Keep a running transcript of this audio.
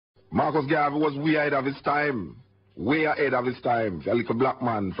Marcus Garvey was way ahead of his time. Way ahead of his time. A little black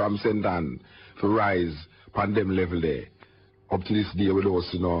man from St. Anne to rise on them level there. Up to this day with us,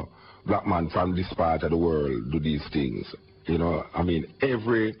 you know, black man from this part of the world do these things. You know, I mean,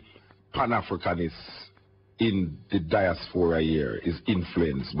 every Pan-Africanist in the diaspora here is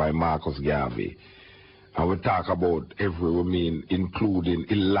influenced by Marcus Garvey. And we talk about we mean including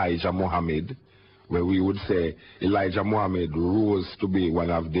Elijah Muhammad, where we would say Elijah Muhammad rose to be one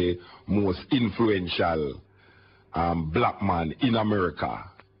of the most influential black man in America.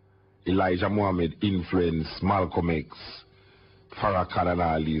 Elijah Muhammad influenced Malcolm X, Farrakhan and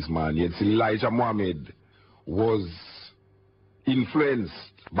all these man. Yet Elijah Muhammad was influenced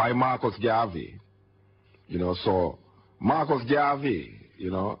by Marcus Garvey. You know, so Marcus Garvey,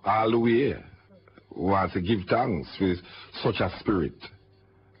 you know, all the way wants to give thanks for such a spirit.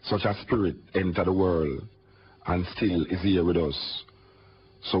 Such a spirit enter the world and still is here with us.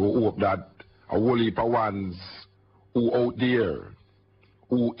 So we hope that a whole heap of ones who out there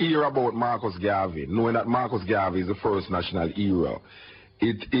who hear about Marcus Garvey, knowing that Marcus Garvey is the first national hero,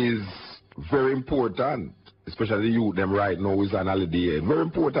 it is very important, especially the youth them right now is on holiday. Very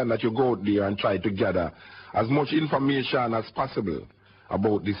important that you go out there and try to gather as much information as possible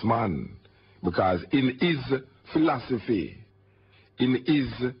about this man. Because in his philosophy, in his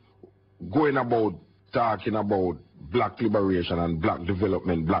going about talking about black liberation and black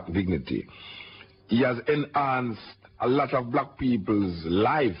development, black dignity, he has enhanced a lot of black people's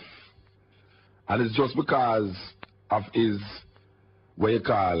life. And it's just because of his, what you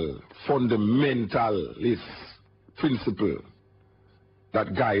call, fundamentalist principle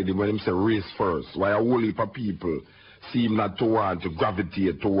that guide him when he say race first. Why a whole heap of people seem not to want to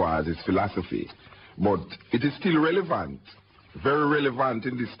gravitate towards his philosophy. But it is still relevant, very relevant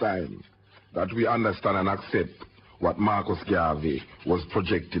in this time, that we understand and accept what Marcus Garvey was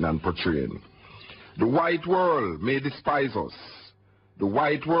projecting and portraying. The white world may despise us. The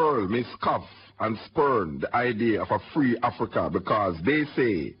white world may scoff and spurn the idea of a free Africa because they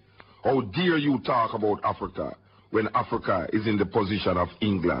say, how dare you talk about Africa when Africa is in the possession of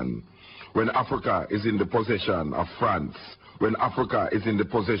England, when Africa is in the possession of France, when Africa is in the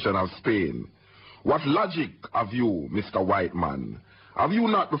possession of Spain. What logic have you, Mr. White Man? Have you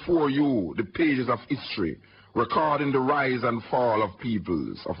not before you the pages of history recording the rise and fall of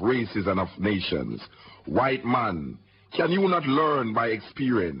peoples, of races and of nations? White man, can you not learn by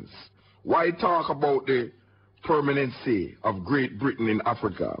experience? Why talk about the permanency of Great Britain in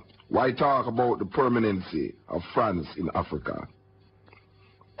Africa? Why talk about the permanency of France in Africa?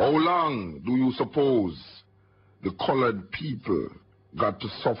 How long do you suppose the colored people got to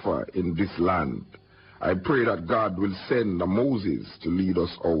suffer in this land? I pray that God will send a Moses to lead us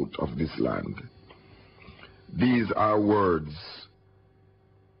out of this land. These are words,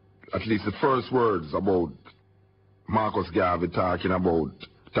 at least the first words about Marcus Garvey talking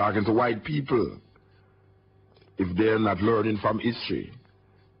to white people, if they're not learning from history,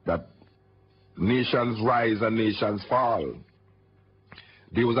 that nations rise and nations fall.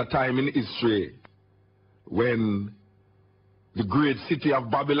 There was a time in history when the great city of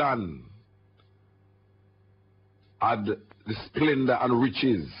Babylon had the splendor and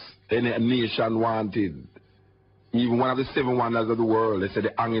riches any nation wanted. Even one of the 7 wonders of the world, they said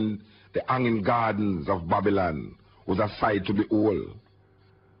the hanging gardens of Babylon was a sight to behold.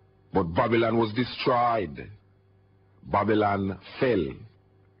 But Babylon was destroyed. Babylon fell.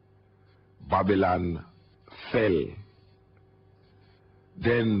 Babylon fell.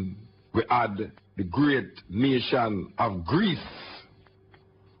 Then we had the great nation of Greece.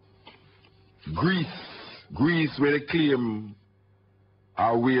 Greece where they claim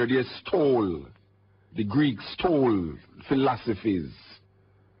are where they stole, the Greeks stole philosophies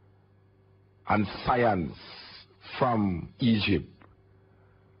and science from Egypt.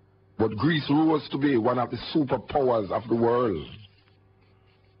 But Greece rose to be one of the superpowers of the world.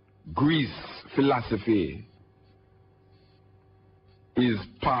 Greece philosophy is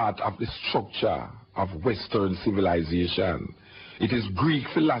part of the structure of Western civilization. It is Greek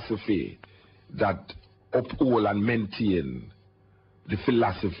philosophy that uphold and maintain the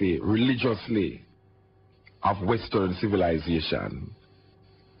philosophy religiously of Western civilization.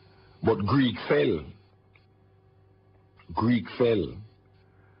 But Greek fell. Greek fell.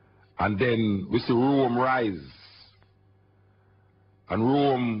 And then we see Rome rise. And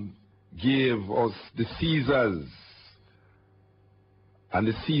Rome gave us the Caesars. And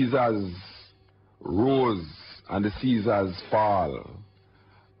the Caesars rose and the Caesars fall.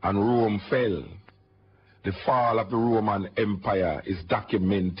 And Rome fell. The fall of the Roman Empire is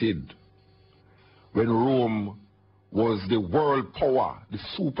documented. When Rome was the world power, the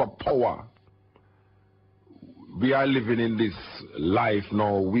superpower. We are living in this life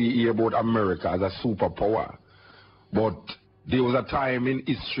now. We hear about America as a superpower. But there was a time in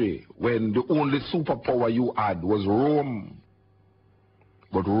history when the only superpower you had was Rome.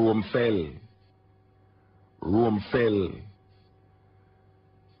 But Rome fell. Rome fell.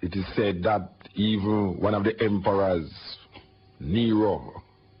 It is said that even one of the emperors,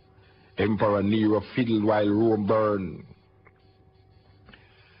 Emperor Nero, fiddled while Rome burned.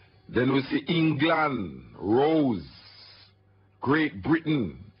 Then we see England rose, Great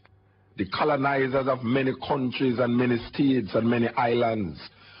Britain, the colonizers of many countries and many states and many islands.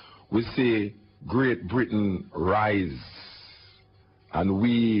 We see Great Britain rise. And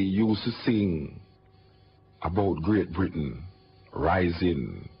we used to sing about Great Britain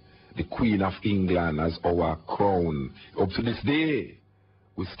rising, the Queen of England as our crown. Up to this day,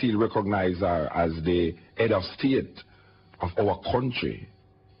 we still recognize her as the head of state of our country.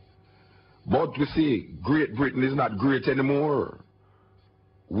 But we see Great Britain is not great anymore.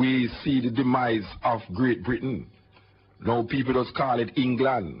 We see the demise of Great Britain. Now people just call it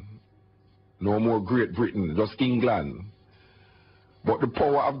England. No more Great Britain, just England. But the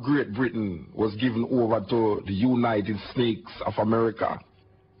power of Great Britain was given over to the United Snakes of America.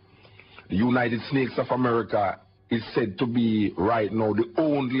 The United Snakes of America is said to be right now the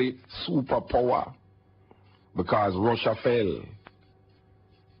only superpower because Russia fell.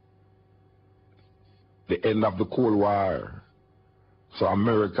 The end of the Cold War. So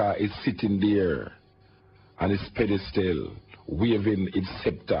America is sitting there on its pedestal, waving its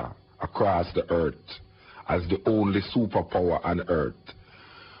scepter across the earth as the only superpower on earth.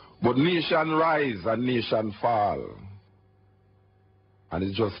 But nation rise and nation fall. And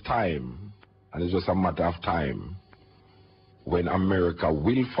it's just time, and it's just a matter of time when America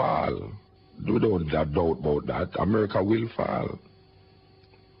will fall. We don't have doubt about that. America will fall.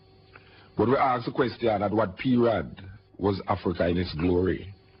 But we ask the question, at what period was Africa in its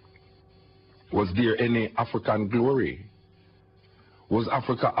glory? Was there any African glory? Was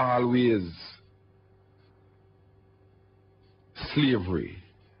Africa always slavery?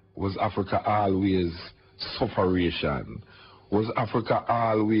 Was Africa always sufferation? Was Africa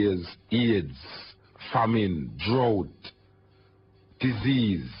always AIDS, famine, drought,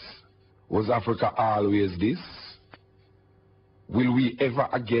 disease? Was Africa always this? Will we ever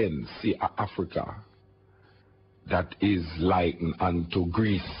again see an Africa that is likened unto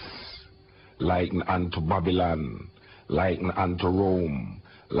Greece, likened unto Babylon, likened unto Rome,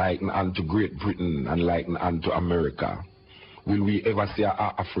 likened unto Great Britain, and likened unto America? Will we ever see an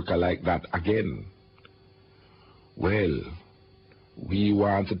Africa like that again? Well, we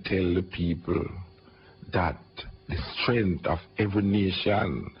want to tell the people that the strength of every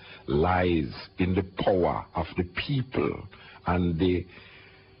nation lies in the power of the people and the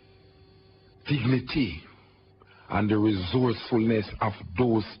dignity and the resourcefulness of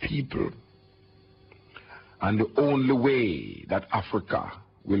those people. And the only way that Africa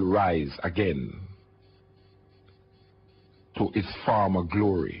will rise again to its former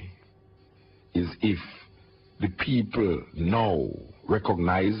glory is if the people now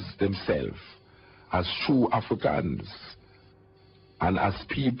recognize themselves as true Africans and as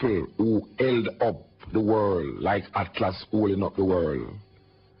people who held up the world like Atlas holding up the world,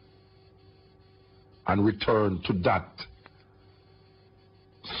 and return to that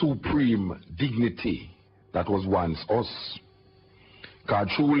supreme dignity that was once us. Because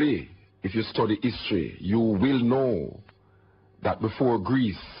truly, if you study history, you will know that before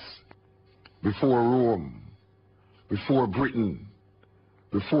Greece, before Rome, before Britain,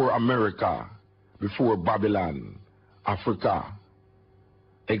 before America, before Babylon, Africa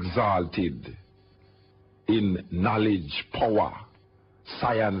exalted in knowledge, power,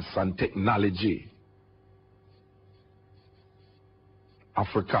 science, and technology.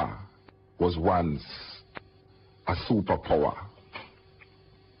 Africa was once a superpower.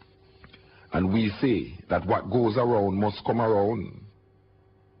 And we say that what goes around must come around.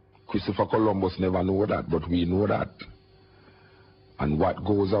 Christopher Columbus never knew that, but we know that. And what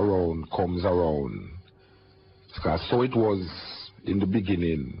goes around comes around. Because so it was in the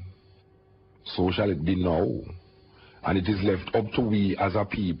beginning, so shall it be now. And it is left up to we as a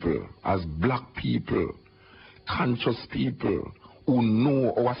people, as black people, conscious people, who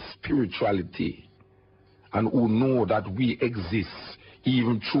know our spirituality and who know that we exist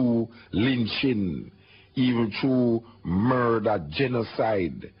even through lynching, even through murder,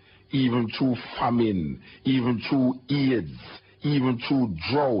 genocide, even through famine, even through AIDS, even through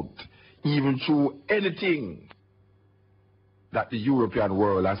drought, even through anything that the European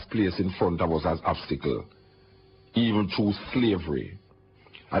world has placed in front of us as obstacle. even through slavery.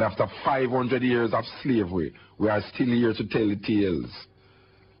 And after 500 years of slavery, we are still here to tell the tales.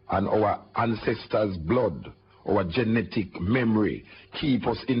 And our ancestors' blood, our genetic memory keep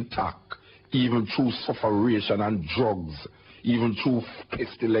us intact, even through sufferation and drugs, even through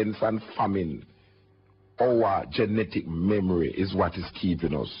pestilence and famine. Our genetic memory is what is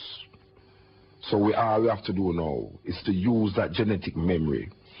keeping us. So all we have to do now is to use that genetic memory,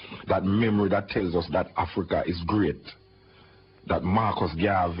 that memory that tells us that Africa is great, that Marcus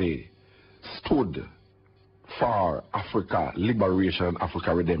Garvey stood for Africa liberation and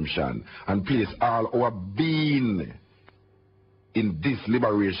Africa redemption, and place all our being in this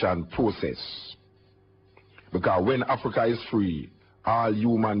liberation process. Because when Africa is free, all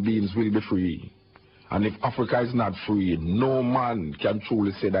human beings will be free. And if Africa is not free, no man can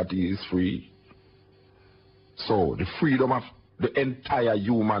truly say that he is free. So the freedom of the entire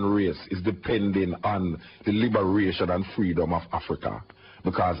human race is depending on the liberation and freedom of Africa.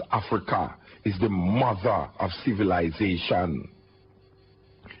 Because Africa is the mother of civilization.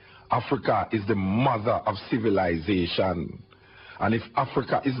 Africa is the mother of civilization. And if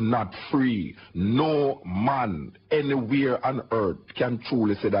Africa is not free, no man anywhere on earth can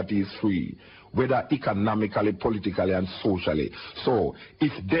truly say that he is free, whether economically, politically, and socially. So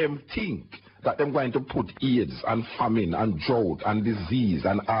if them think that they're going to put AIDS and famine and drought and disease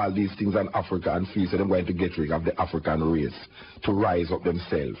and all these things on Africa and feel that they're going to get rid of the African race to rise up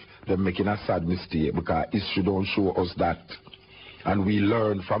themselves, they're making a sad mistake, because history don't show us that. And we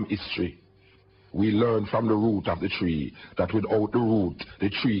learn from history. We learn from the root of the tree that without the root,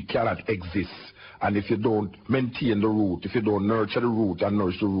 the tree cannot exist. And if you don't maintain the root, if you don't nurture the root and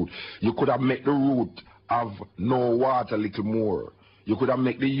nourish the root, you could have made the root have no water a little more. You could have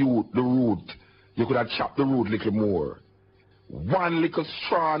made the root, you could have chopped the root a little more. One little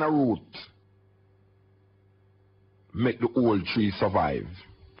straw on a root make the whole tree survive.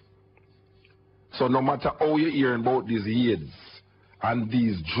 So no matter how you're hearing about these AIDS and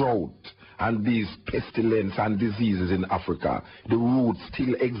these drought and these pestilence and diseases in Africa, the root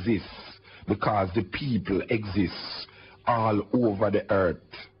still exists because the people exist all over the earth.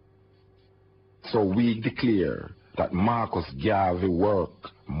 So we declare that Marcus Garvey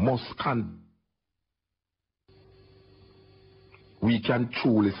work must continue. We can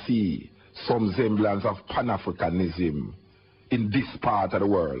truly see some semblance of Pan-Africanism in this part of the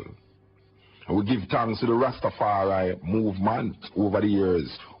world. And we give thanks to the Rastafari movement over the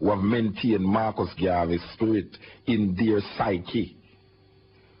years who have maintained Marcus Garvey's spirit in their psyche,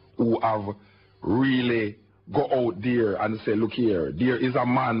 who have really go out there and say, look here, there is a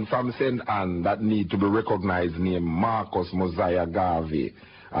man from St. Anne that need to be recognized named Marcus Mosiah Garvey,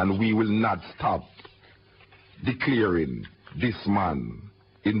 and we will not stop declaring this man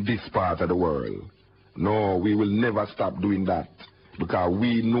in this part of the world. No, we will never stop doing that, because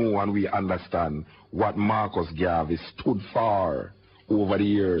we know and we understand what Marcus Garvey stood for over the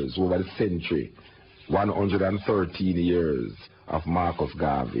years, over the century. 113 years of Marcus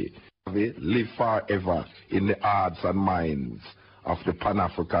Garvey. Live forever in the hearts and minds of the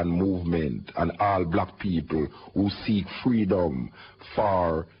Pan-African movement and all black people who seek freedom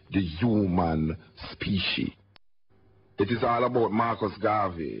for the human species. It is all about Marcus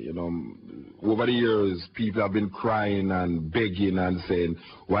Garvey. You know, over the years, people have been crying and begging and saying,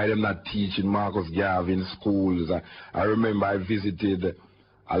 why them not teaching Marcus Garvey in schools? I remember I visited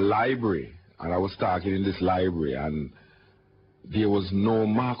a library, and I was talking in this library, and there was no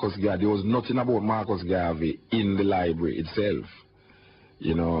Marcus Garvey. There was nothing about Marcus Garvey in the library itself.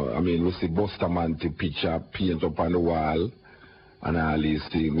 You know, I mean, we see Bustamante picture paint up on the wall and all these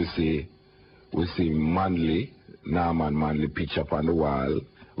things. We see Norman Manley picture up on the wall.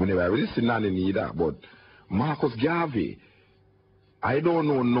 We never really see none either. But Marcus Garvey, I don't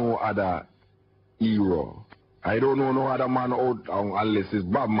know no other hero. I don't know no other man out unless it's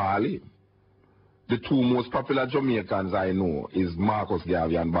Bob Marley. The two most popular Jamaicans I know is Marcus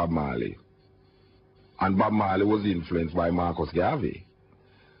Garvey and Bob Marley. And Bob Marley was influenced by Marcus Garvey.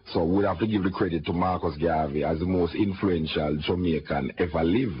 So we'd have to give the credit to Marcus Garvey as the most influential Jamaican ever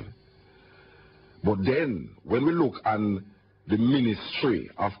live. But then, when we look on the Ministry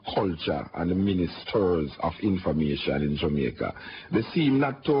of Culture and the Ministers of Information in Jamaica, they seem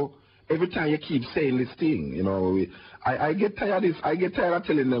not to, every time you keep saying this thing, you know, I get tired of this. I get tired of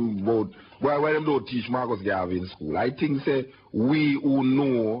telling them about why they don't teach Marcus Garvey in school. I think, say, we who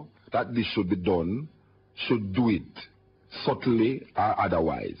know that this should be done should do it subtly or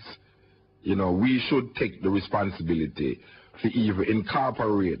otherwise. You know, we should take the responsibility to even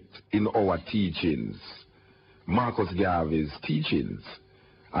incorporate in our teachings Marcus Garvey's teachings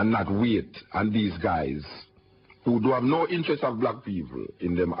and not wait on these guys who do have no interest of black people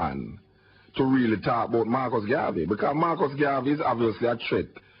in them hand to really talk about Marcus Garvey, because Marcus Garvey is obviously a threat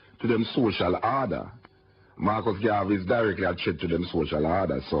to them social order. Marcus Garvey is directly a threat to them social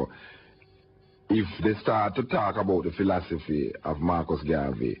order. So if they start to talk about the philosophy of Marcus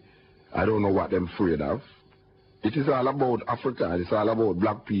Garvey, I don't know what they're afraid of. It is all about Africa. It's all about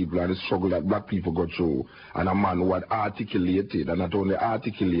black people and the struggle that black people go through. And a man who had articulated, and not only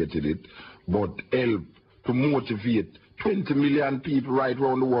articulated it, but helped to motivate 20 million people right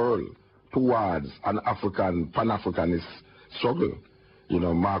around the world towards an African, Pan-Africanist struggle. You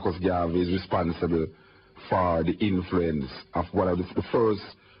know, Marcus Garvey is responsible for the influence of one of the first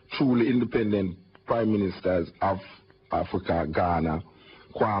truly independent prime ministers of Africa, Ghana,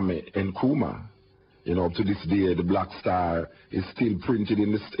 Kwame Nkrumah. You know, up to this day, the black star is still printed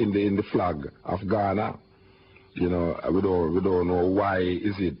in the flag of Ghana. You know, we don't know why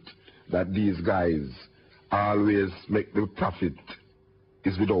is it that these guys always make the prophet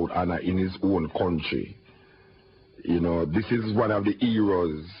is without honor in his own country. You know, this is one of the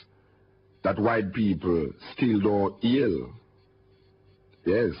heroes that white people still don't hail.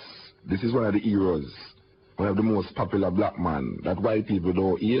 Yes, this is one of the heroes, one of the most popular black men that white people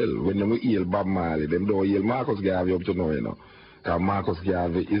don't hail. When they hail Bob Marley, they don't hail Marcus Garvey up to now, you know. Because Marcus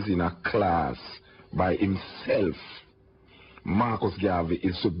Garvey is in a class by himself. Marcus Garvey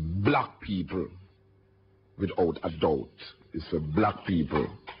is for black people, without a doubt. It's for black people.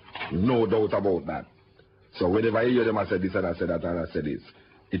 No doubt about that. So whenever I hear them, I say this and I say that and I say this.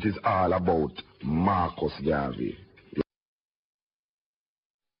 It is all about Marcus Garvey.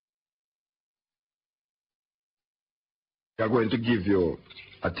 We are going to give you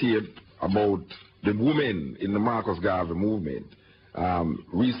a tape about the women in the Marcus Garvey movement.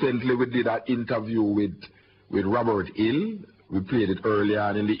 Recently we did an interview with Robert Hill. We played it earlier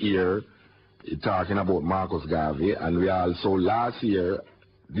on in the year, talking about Marcus Garvey. And we also last year,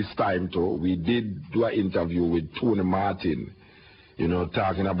 this time too, we did do an interview with Tony Martin, you know,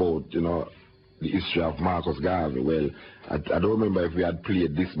 talking about, you know, the history of Marcus Garvey. Well, I don't remember if we had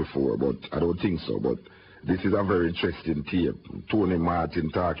played this before, but I don't think so. But this is a very interesting tape. Tony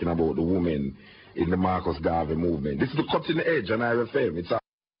Martin talking about the women in the Marcus Garvey movement. This is the Cutting Edge on IFM. It's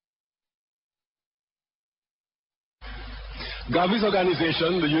Garvey's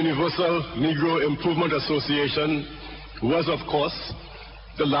organization, the Universal Negro Improvement Association, was, of course,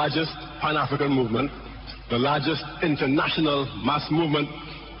 the largest Pan-African movement, the largest international mass movement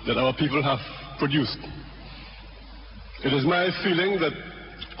that our people have produced. It is my feeling that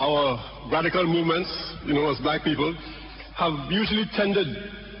our radical movements, you know, as black people, have usually tended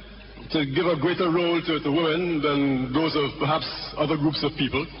to give a greater role to women than those of perhaps other groups of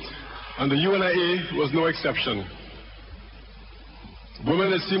people, and the UNIA was no exception.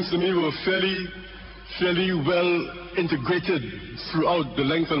 Women, it seems to me, were fairly well integrated throughout the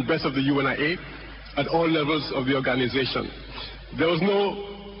length and breadth of the UNIA at all levels of the organization. There was no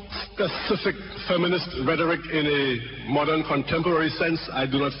specific feminist rhetoric in a modern contemporary sense, I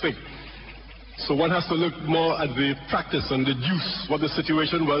do not think. So one has to look more at the practice and deduce what the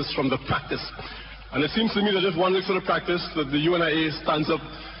situation was from the practice. And it seems to me that if one looks at the practice, that the UNIA stands up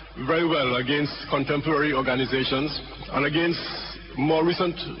very well against contemporary organizations and against more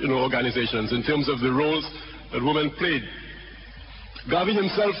recent, you know, organizations in terms of the roles that women played. Garvey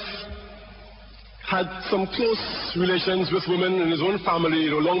himself had some close relations with women in his own family,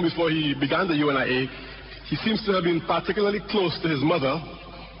 you know, long before he began the UNIA. He seems to have been particularly close to his mother.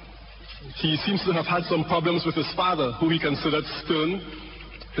 He seems to have had some problems with his father, who he considered stern.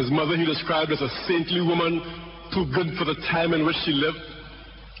 His mother he described as a saintly woman, too good for the time in which she lived.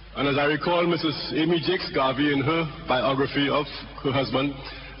 And as I recall, Mrs. Amy Jakes Garvey, in her biography of her husband,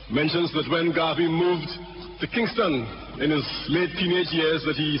 mentions that when Garvey moved to Kingston in his late teenage years,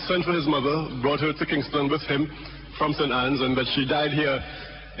 that he sent for his mother, brought her to Kingston with him from St. Anne's, and that she died here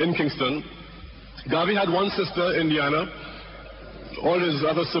in Kingston. Garvey had one sister, Indiana. All his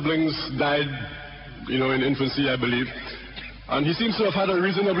other siblings died, you know, in infancy, I believe. And he seems to have had a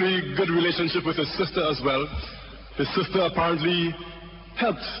reasonably good relationship with his sister as well. His sister apparently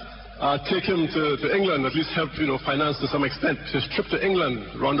helped take him to England, at least helped, you know, finance to some extent his trip to England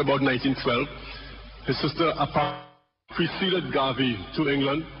around about 1912. His sister apparently preceded Garvey to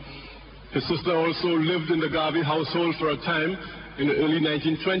England. His sister also lived in the Garvey household for a time in the early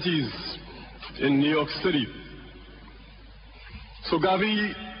 1920s in New York City. So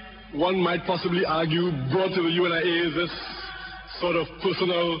Garvey, one might possibly argue, brought to the UNIA this sort of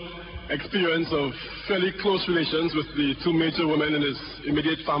personal experience of fairly close relations with the two major women in his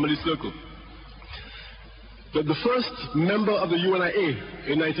immediate family circle. The first member of the UNIA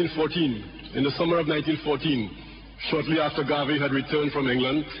in 1914, in the summer of 1914, shortly after Garvey had returned from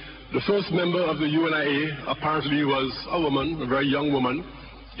England. The first member of the UNIA apparently was a woman, a very young woman,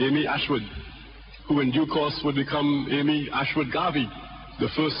 Amy Ashwood, who in due course would become Amy Ashwood Garvey, the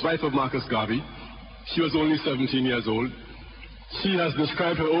first wife of Marcus Garvey. She was only 17 years old. She has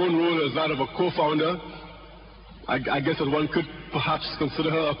described her own role as that of a co-founder. I guess that one could perhaps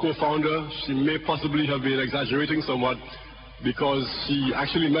consider her a co-founder. She may possibly have been exaggerating somewhat, because she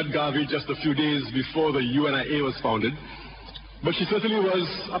actually met Garvey just a few days before the UNIA was founded. But she certainly was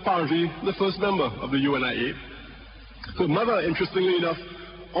apparently the first member of the UNIA. Her mother, interestingly enough,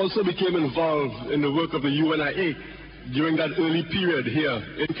 also became involved in the work of the UNIA during that early period here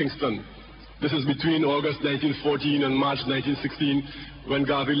in Kingston. This is between August 1914 and March 1916, when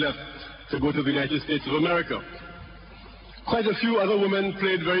Garvey left to go to the United States of America. Quite a few other women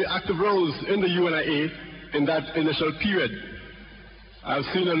played very active roles in the UNIA in that initial period. I've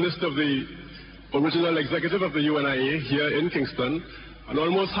seen a list of the original executive of the UNIA here in Kingston, and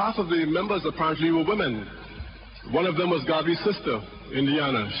almost half of the members apparently were women. One of them was Garvey's sister,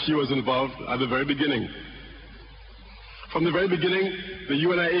 Indiana. She was involved at the very beginning. From the very beginning, the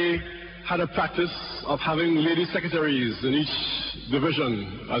UNIA had a practice of having lady secretaries in each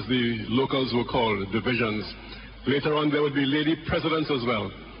division, as the locals were called, divisions. Later on, there would be lady presidents as well.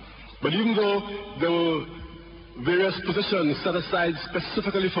 But even though there were various positions set aside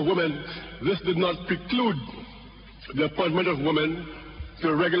specifically for women, this did not preclude the appointment of women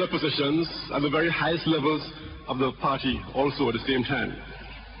to regular positions at the very highest levels of the party also at the same time.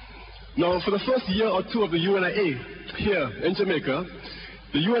 Now, for the first year or two of the UNIA here in Jamaica,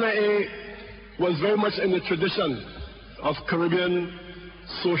 the UNIA was very much in the tradition of Caribbean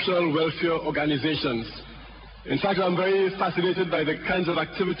social welfare organizations. In fact, I'm very fascinated by the kinds of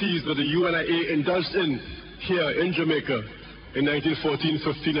activities that the UNIA indulged in here in Jamaica in 1914,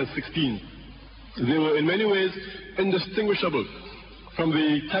 15, and 16. They were in many ways indistinguishable from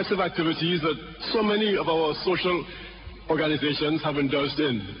the types of activities that so many of our social organizations have indulged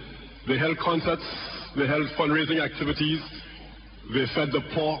in. They held concerts, they held fundraising activities, they fed the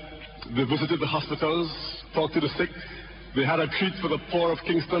poor, they visited the hospitals, talked to the sick, they had a treat for the poor of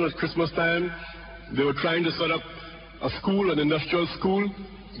Kingston at Christmas time. They were trying to set up a school, an industrial school.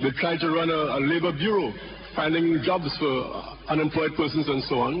 They tried to run a labor bureau, finding jobs for unemployed persons and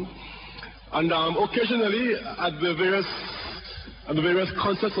so on. And occasionally, at the various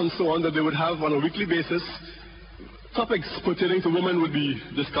concerts and so on that they would have on a weekly basis, topics pertaining to women would be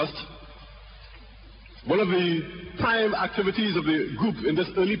discussed. One of the prime activities of the group in this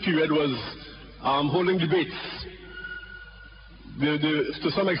early period was holding debates.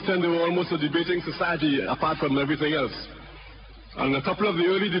 To some extent, they were almost a debating society apart from everything else. And a couple of the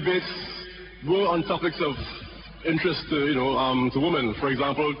early debates were on topics of interest to women. For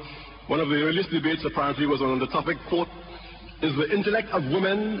example, one of the earliest debates apparently was on the topic, quote, "Is the intellect of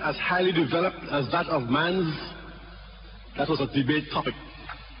women as highly developed as that of man's?" That was a debate topic.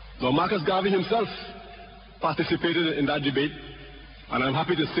 Now, Marcus Garvey himself participated in that debate, and I'm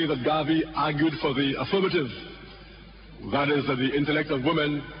happy to say that Garvey argued for the affirmative. That is, that the intellect of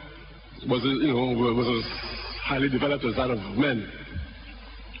women was as highly developed as that of men.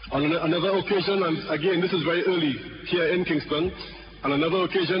 On another occasion, and again, this is very early here in Kingston, on another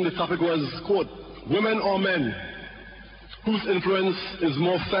occasion, the topic was, quote, "Women or men, whose influence is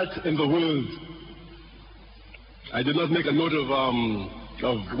more felt in the world?" I did not make a note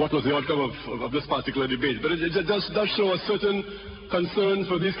of what was the outcome of this particular debate, but it does show a certain concern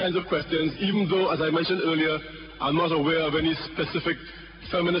for these kinds of questions, even though, as I mentioned earlier, I'm not aware of any specific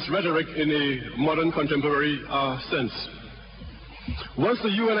feminist rhetoric in a modern contemporary sense. Once the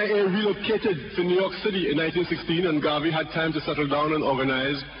UNIA relocated to New York City in 1916 and Garvey had time to settle down and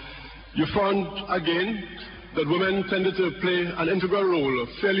organize, you found again that women tended to play an integral role, a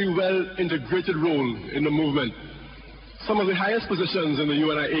fairly well integrated role in the movement. Some of the highest positions in the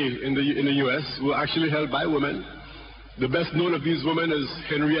UNIA in the US were actually held by women. The best known of these women is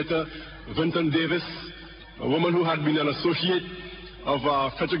Henrietta Vinton Davis, a woman who had been an associate of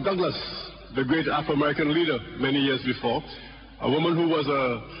Frederick Douglass, the great Afro-American leader many years before, a woman who was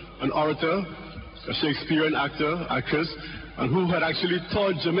an orator, a Shakespearean actress, and who had actually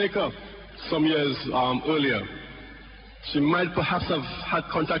toured Jamaica some years earlier. She might perhaps have had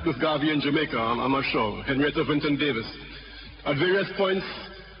contact with Garvey in Jamaica, I'm not sure, Henrietta Vinton Davis. At various points,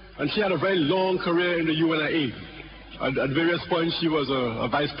 and she had a very long career in the UNIA. At various points, she was a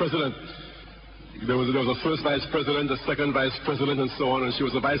vice president. There was a first vice president, a second vice president, and so on, and she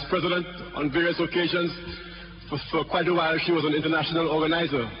was a vice president on various occasions. For quite a while, she was an international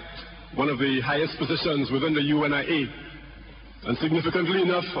organizer, one of the highest positions within the UNIA. And significantly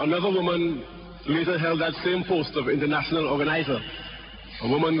enough, another woman later held that same post of international organizer, a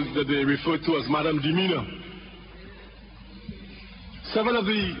woman that they referred to as Madame Demeanor. Several of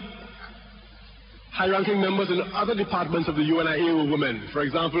the high-ranking members in other departments of the UNIA were women. For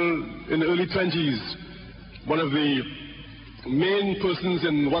example, in the early 20s, one of the main persons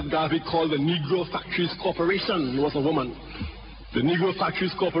in what Garvey called the Negro Factories Corporation was a woman. The Negro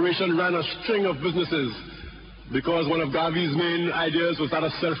Factories Corporation ran a string of businesses because one of Garvey's main ideas was that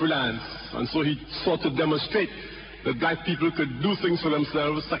of self-reliance. And so he sought to demonstrate that black people could do things for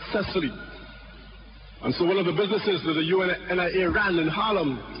themselves successfully. And so one of the businesses that the UNIA ran in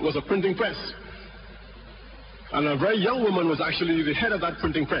Harlem was a printing press. And a very young woman was actually the head of that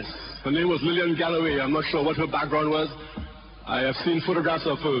printing press. Her name was Lillian Galloway. I'm not sure what her background was. I have seen photographs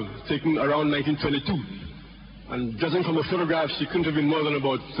of her taken around 1922. And judging from the photographs, she couldn't have been more than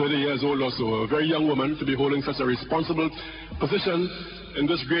about 30 years old or so. A very young woman to be holding such a responsible position in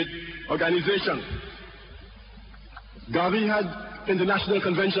this great organization. Garvey had international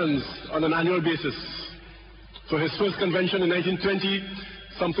conventions on an annual basis. For his first convention in 1920,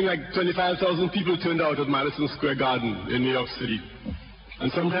 something like 25,000 people turned out at Madison Square Garden in New York City.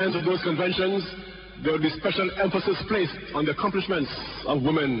 And sometimes at those conventions, there would be special emphasis placed on the accomplishments of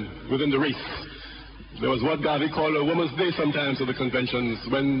women within the race. There was what Garvey called a Women's Day sometimes at the conventions,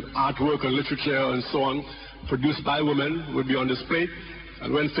 when artwork and literature and so on produced by women would be on display,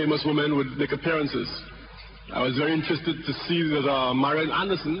 and when famous women would make appearances. I was very interested to see that Marian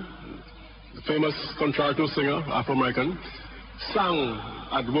Anderson, the famous contralto singer, Afro-American, sang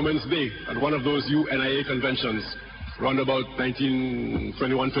at Women's Day at one of those UNIA conventions, around about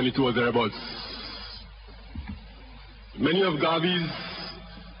 1921-22 or thereabouts. Many of Garvey's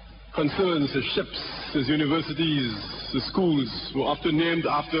concerns, his ships, his universities, his schools, were often named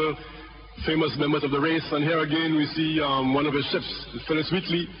after famous members of the race. And here again we see one of his ships, Phyllis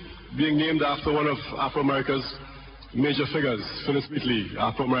Wheatley, being named after one of Afro-America's major figures. Phyllis Wheatley,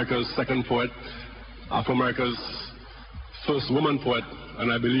 Afro-America's second poet, Afro-America's first woman poet,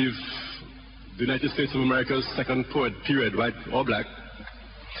 and I believe the United States of America's second poet, period, white or black.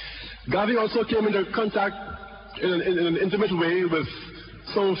 Garvey also came into contact in an intimate way with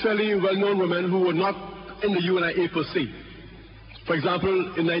some fairly well-known women who were not in the UNIA per se. For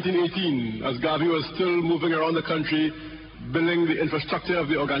example, in 1918, as Garvey was still moving around the country, building the infrastructure of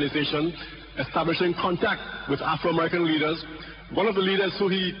the organization, establishing contact with Afro-American leaders, one of the leaders who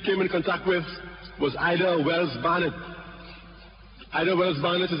he came in contact with was Ida Wells Barnett. Ida Wells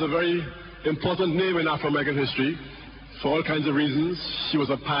Barnett is a very important name in Afro-American history for all kinds of reasons. She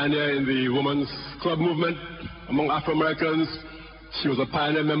was a pioneer in the women's club movement among Afro-Americans. She was a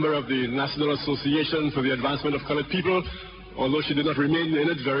pioneer member of the National Association for the Advancement of Colored People. Although she did not remain in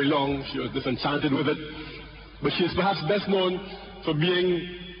it very long, she was disenchanted with it. But she is perhaps best known for being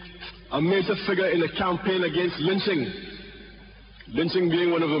a major figure in the campaign against lynching. Lynching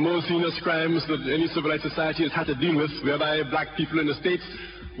being one of the most heinous crimes that any civilized society has had to deal with, whereby black people in the States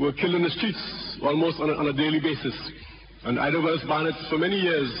were killed in the streets almost on a daily basis. And Ida Wells Barnett, for many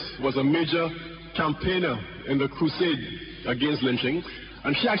years, was a major campaigner in the crusade against lynching.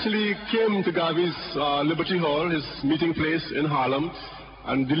 And she actually came to Garvey's Liberty Hall, his meeting place in Harlem,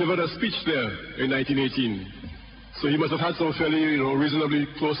 and delivered a speech there in 1918. So he must have had some fairly, reasonably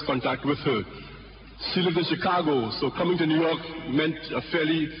close contact with her. She lived in Chicago, so coming to New York meant a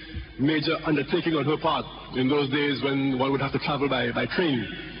fairly major undertaking on her part in those days when one would have to travel by train.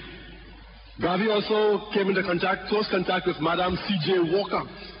 Garvey also came into close contact with Madame C.J. Walker,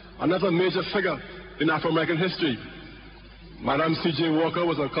 another major figure in Afro-American history. Madame C.J. Walker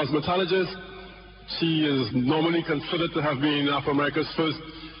was a cosmetologist. She is normally considered to have been Afro-America's first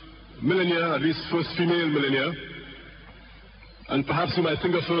millionaire, at least first female millionaire. And perhaps you might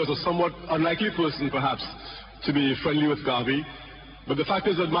think of her as a somewhat unlikely person, perhaps, to be friendly with Garvey. But the fact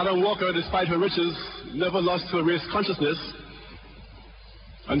is that Madame Walker, despite her riches, never lost her race consciousness.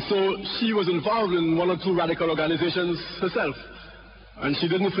 And so she was involved in one or two radical organizations herself. And she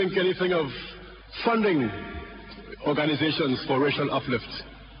didn't think anything of funding organizations for racial uplift.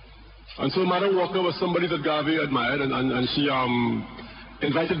 And so Madame Walker was somebody that Garvey admired, and she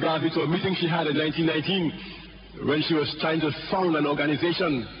invited Garvey to a meeting she had in 1919 when she was trying to found an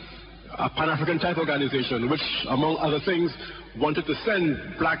organization, a Pan-African type organization, which, among other things, wanted to send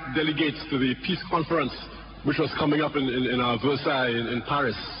black delegates to the peace conference, which was coming up in Versailles in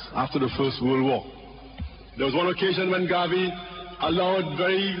Paris after the First World War. There was one occasion when Garvey allowed,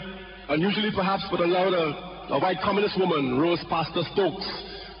 very unusually perhaps, but allowed a white communist woman, Rose Pastor Stokes,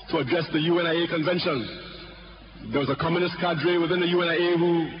 to address the UNIA convention. There was a communist cadre within the UNIA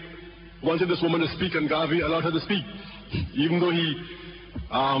who wanted this woman to speak, and Garvey allowed her to speak, even though he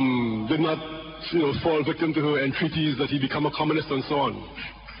did not fall victim to her entreaties that he become a communist and so on.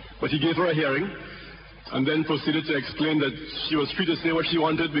 But he gave her a hearing and then proceeded to explain that she was free to say what she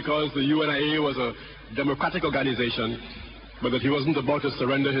wanted because the UNIA was a democratic organization, but that he wasn't about to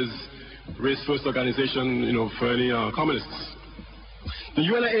surrender his race-first organization, for any communists. The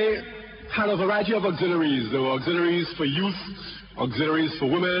UNIA had a variety of auxiliaries. There were auxiliaries for youth, auxiliaries for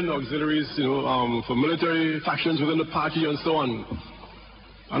women, auxiliaries, for military factions within the party and so on.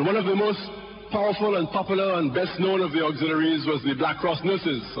 And one of the most powerful and popular and best known of the auxiliaries was the Black Cross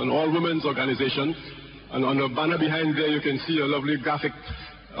Nurses, an all-women's organization. And on the banner behind there you can see a lovely graphic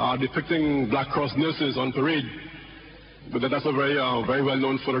depicting Black Cross nurses on parade. But that's a very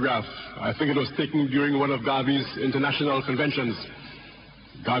well-known photograph. I think it was taken during one of Garvey's international conventions.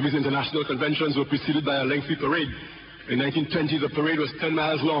 Garvey's international conventions were preceded by a lengthy parade. In 1920, the parade was 10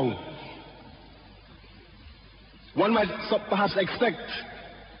 miles long. One might perhaps expect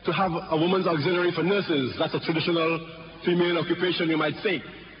to have a woman's auxiliary for nurses. That's a traditional female occupation, you might say.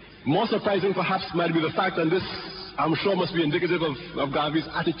 More surprising perhaps might be the fact, and this I'm sure must be indicative of Garvey's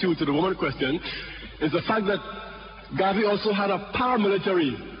attitude to the woman question, is the fact that Garvey also had a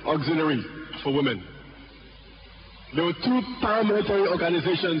paramilitary auxiliary for women. There were two paramilitary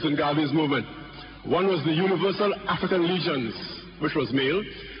organizations in Garvey's movement. One was the Universal African Legions, which was male,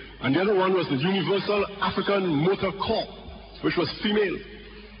 and the other one was the Universal African Motor Corps, which was female.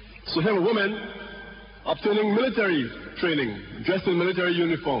 So here were women obtaining military training, dressed in military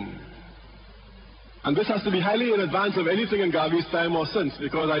uniform. And this has to be highly in advance of anything in Garvey's time or since,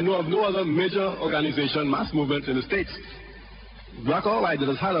 because I know of no other major organization, mass movement in the States, black or white, that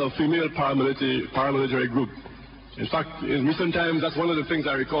has had a female paramilitary group. In fact, in recent times, that's one of the things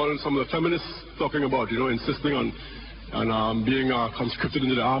I recall some of the feminists talking about, insisting on being conscripted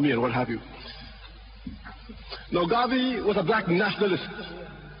into the army and what have you. Now, Garvey was a black nationalist.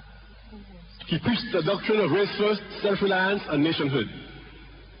 He preached the doctrine of race first, self-reliance, and nationhood.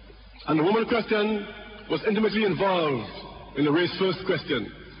 And the woman question was intimately involved in the race first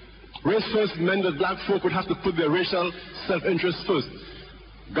question. Race first meant that black folk would have to put their racial self-interest first.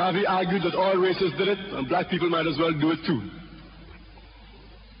 Garvey argued that all races did it, and black people might as well do it too.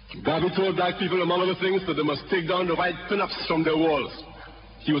 Garvey told black people, among other things, that they must take down the white pin-ups from their walls.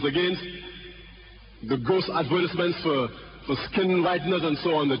 He was against the gross advertisements for skin whiteners and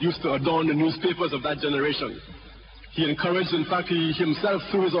so on that used to adorn the newspapers of that generation. He encouraged, in fact, he himself,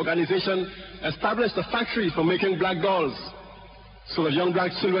 through his organization, established a factory for making black dolls so that young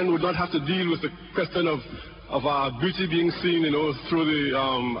black children would not have to deal with the question of beauty being seen, through the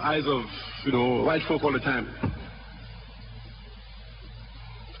eyes of, white folk all the time.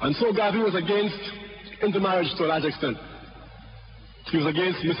 And so Garvey was against intermarriage to a large extent. He was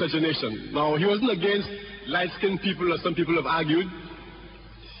against miscegenation. Now, he wasn't against light-skinned people, as some people have argued.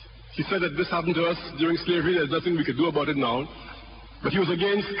 He said that this happened to us during slavery, there's nothing we could do about it now. But he was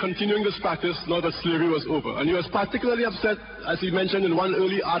against continuing this practice now that slavery was over. And he was particularly upset, as he mentioned in one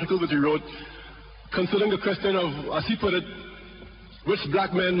early article that he wrote, considering the question of, as he put it, rich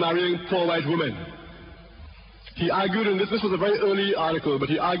black men marrying poor white women. He argued, and this was a very early article, but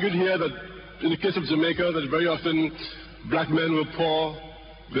he argued here that in the case of Jamaica, that very often black men were poor,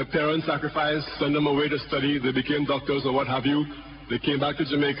 their parents sacrificed, sent them away to study, they became doctors or what have you. They came back to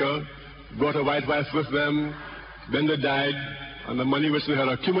Jamaica, brought a white wife with them, then they died, and the money which they had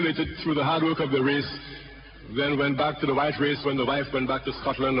accumulated through the hard work of the race then went back to the white race when the wife went back to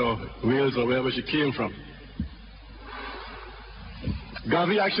Scotland or Wales or wherever she came from.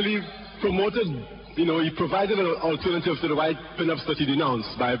 Garvey actually promoted, he provided an alternative to the white pin-ups that he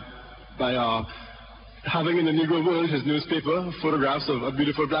denounced by having in the Negro World, his newspaper, photographs of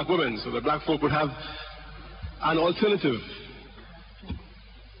beautiful black women, so that black folk would have an alternative.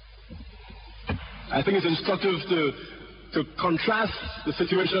 I think it's instructive to contrast the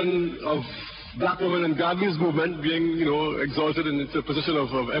situation of black women in Garvey's movement being, exalted into a position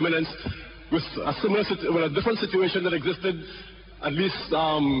of eminence with a different situation that existed, at least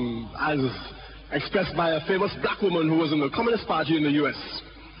as expressed by a famous black woman who was in the Communist Party in the U.S.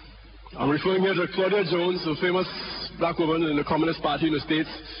 I'm referring here to Claudia Jones, a famous black woman in the Communist Party in the States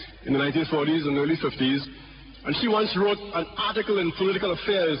in the 1940s and early 50s. And she once wrote an article in Political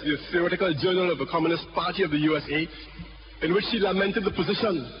Affairs, the theoretical journal of the Communist Party of the USA, in which she lamented the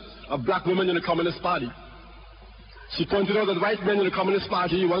position of black women in the Communist Party. She pointed out that white men in the Communist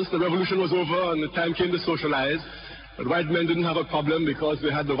Party, once the revolution was over and the time came to socialize, that white men didn't have a problem because they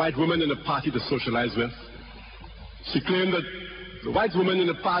had the white women in the party to socialize with. She claimed that the white women in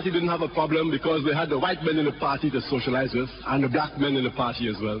the party didn't have a problem because they had the white men in the party to socialize with, and the black men in the party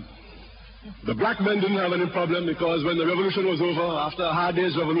as well. The black men didn't have any problem because when the revolution was over, after a hard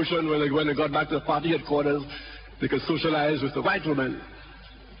day's revolution, when they got back to the party headquarters, they could socialize with the white women.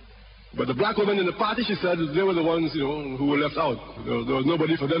 But the black women in the party, she said, they were the ones, who were left out. There was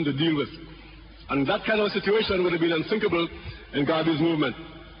nobody for them to deal with. And that kind of situation would have been unthinkable in Garvey's movement.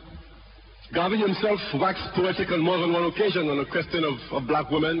 Garvey himself waxed poetic on more than one occasion on the question of black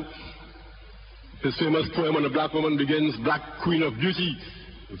women. His famous poem on the black woman begins, "Black Queen of Beauty,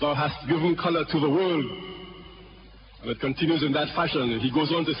 thou hast given color to the world." And it continues in that fashion. He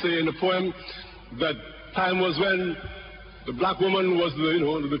goes on to say in the poem that time was when the black woman was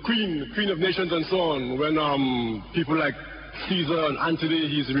the queen of nations and so on. When people like Caesar and Antony,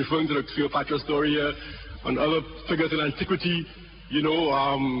 he's referring to the Cleopatra story here, and other figures in antiquity,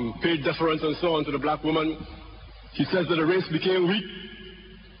 paid deference and so on to the black woman. He says that the race became weak,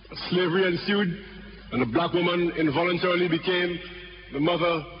 slavery ensued, and the black woman involuntarily became the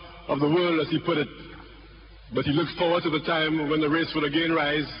mother of the world, as he put it. But he looks forward to the time when the race would again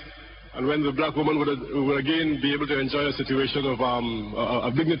rise, and when the black woman would again be able to enjoy a situation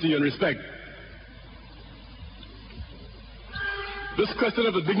of dignity and respect. This question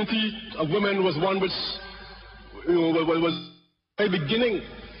of the dignity of women was one which was the very beginning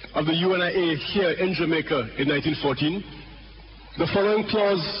of the UNIA here in Jamaica in 1914. The following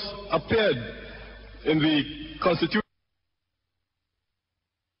clause appeared in the Constitution,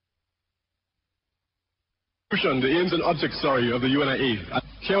 the aims and objects, of the UNIA.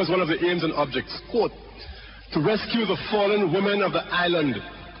 Here was one of the aims and objects, quote, "To rescue the fallen women of the island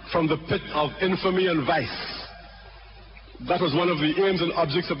from the pit of infamy and vice." That was one of the aims and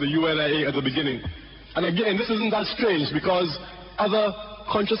objects of the UNIA at the beginning. And again, this isn't that strange because other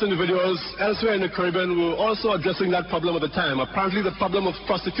conscious individuals elsewhere in the Caribbean were also addressing that problem at the time. Apparently the problem of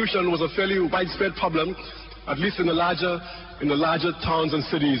prostitution was a fairly widespread problem, at least in the larger towns and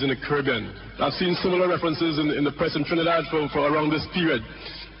cities in the Caribbean. I've seen similar references in the press in Trinidad for around this period.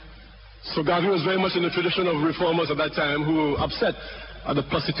 So Garvey was very much in the tradition of reformers at that time who were upset at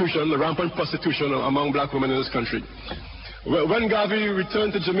the rampant prostitution among black women in this country. When Garvey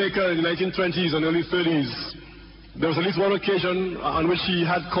returned to Jamaica in the 1920s and early 30s, there was at least one occasion on which he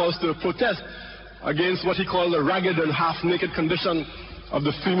had cause to protest against what he called the ragged and half-naked condition of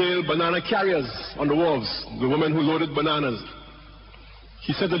the female banana carriers on the wharves, the women who loaded bananas.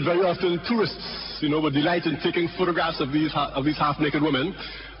 He said that very often tourists, would delight in taking photographs of these half-naked women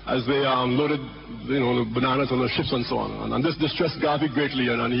as they loaded, the bananas on the ships and so on. And this distressed Garvey greatly,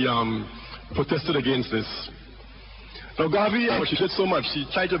 and he protested against this. Now Garvey, she did so much. She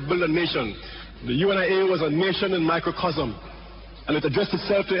tried to build a nation. The UNIA was a nation in microcosm, and it addressed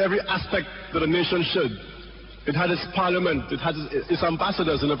itself to every aspect that a nation should. It had its parliament, it had its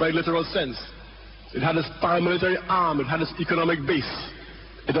ambassadors in a very literal sense. It had its paramilitary arm, it had its economic base.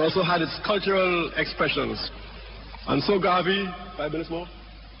 It also had its cultural expressions. And so Garvey, 5 minutes more?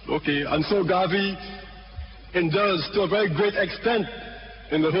 Okay, and so Garvey indulged to a very great extent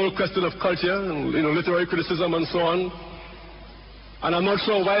in the whole question of culture, and, literary criticism and so on. And I'm not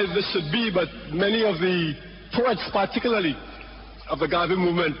sure why this should be, but many of the poets, particularly of the Garvey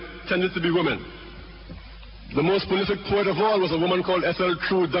movement, tended to be women. The most prolific poet of all was a woman called Ethel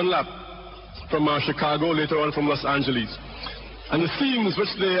True Dunlap from Chicago, later on from Los Angeles. And the themes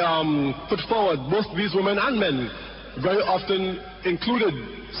which they put forward, both these women and men, very often included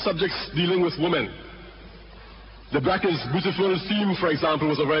subjects dealing with women. The Black is Beautiful theme, for example,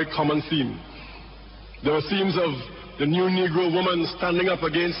 was a very common theme. There were themes of the new Negro woman standing up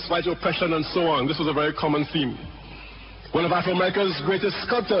against white oppression and so on. This was a very common theme. One of Afro-America's greatest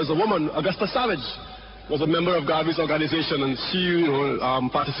sculptors, a woman, Augusta Savage, was a member of Garvey's organization, and she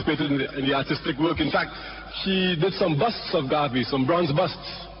participated in the artistic work. In fact, she did some busts of Garvey, some bronze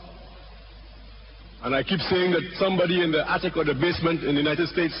busts. And I keep saying that somebody in the attic or the basement in the United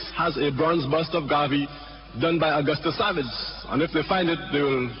States has a bronze bust of Garvey done by Augusta Savage. And if they find it, they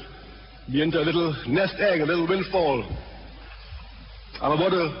will be into a little nest egg, a little windfall. I'm about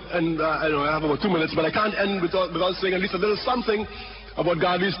to end, I have about 2 minutes, but I can't end without saying at least a little something about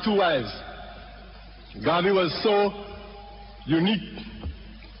Garvey's two wives. Garvey was so unique,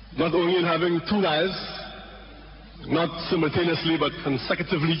 not only in having two wives, not simultaneously but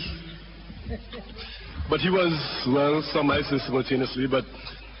consecutively, but he was, well, some might say simultaneously, but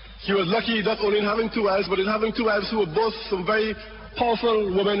he was lucky not only in having two wives, but in having two wives who were both some very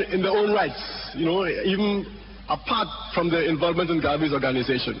powerful women in their own rights, even apart from their involvement in Garvey's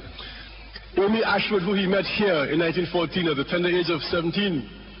organization. Amy Ashwood, who he met here in 1914 at the tender age of 17,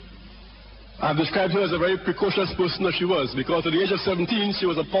 I've described her as a very precocious person as she was, because at the age of 17, she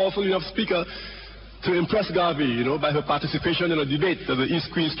was a powerful enough speaker to impress Garvey, by her participation in a debate at the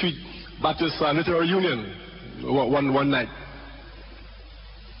East Queen Street Baptist Literary Union one night.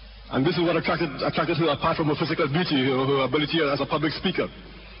 And this is what attracted her, apart from her physical beauty, her ability as a public speaker.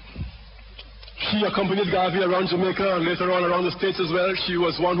 She accompanied Garvey around Jamaica and later on around the States as well. She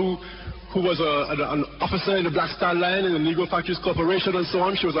was one who was an officer in the Black Star Line in the Negro Factories Corporation and so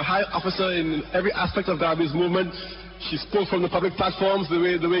on. She was a high officer in every aspect of Garvey's movement. She spoke from the public platforms the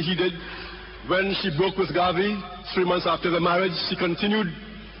way he did. When she broke with Garvey 3 months after the marriage, she continued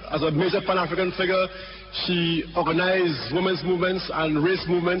as a major Pan-African figure. She organized women's movements and race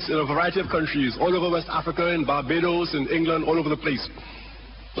movements in a variety of countries, all over West Africa, in Barbados, in England, all over the place.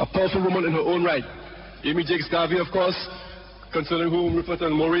 A powerful woman in her own right. Amy Jakes Garvey, of course, concerning whom Rupert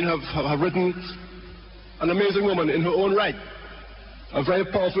and Maureen have written, an amazing woman in her own right. A very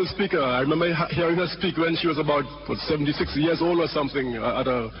powerful speaker. I remember hearing her speak when she was about 76 years old or something at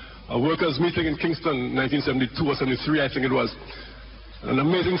a workers' meeting in Kingston, 1972 or 73, I think it was. An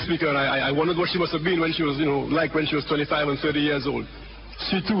amazing speaker, and I wondered what she must have been when she was, like when she was 25 and 30 years old.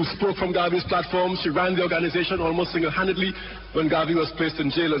 She too spoke from Garvey's platform. She ran the organization almost single-handedly when Garvey was placed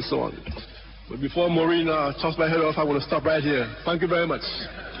in jail and so on. But before Maureen chops my head off, I want to stop right here. Thank you very much.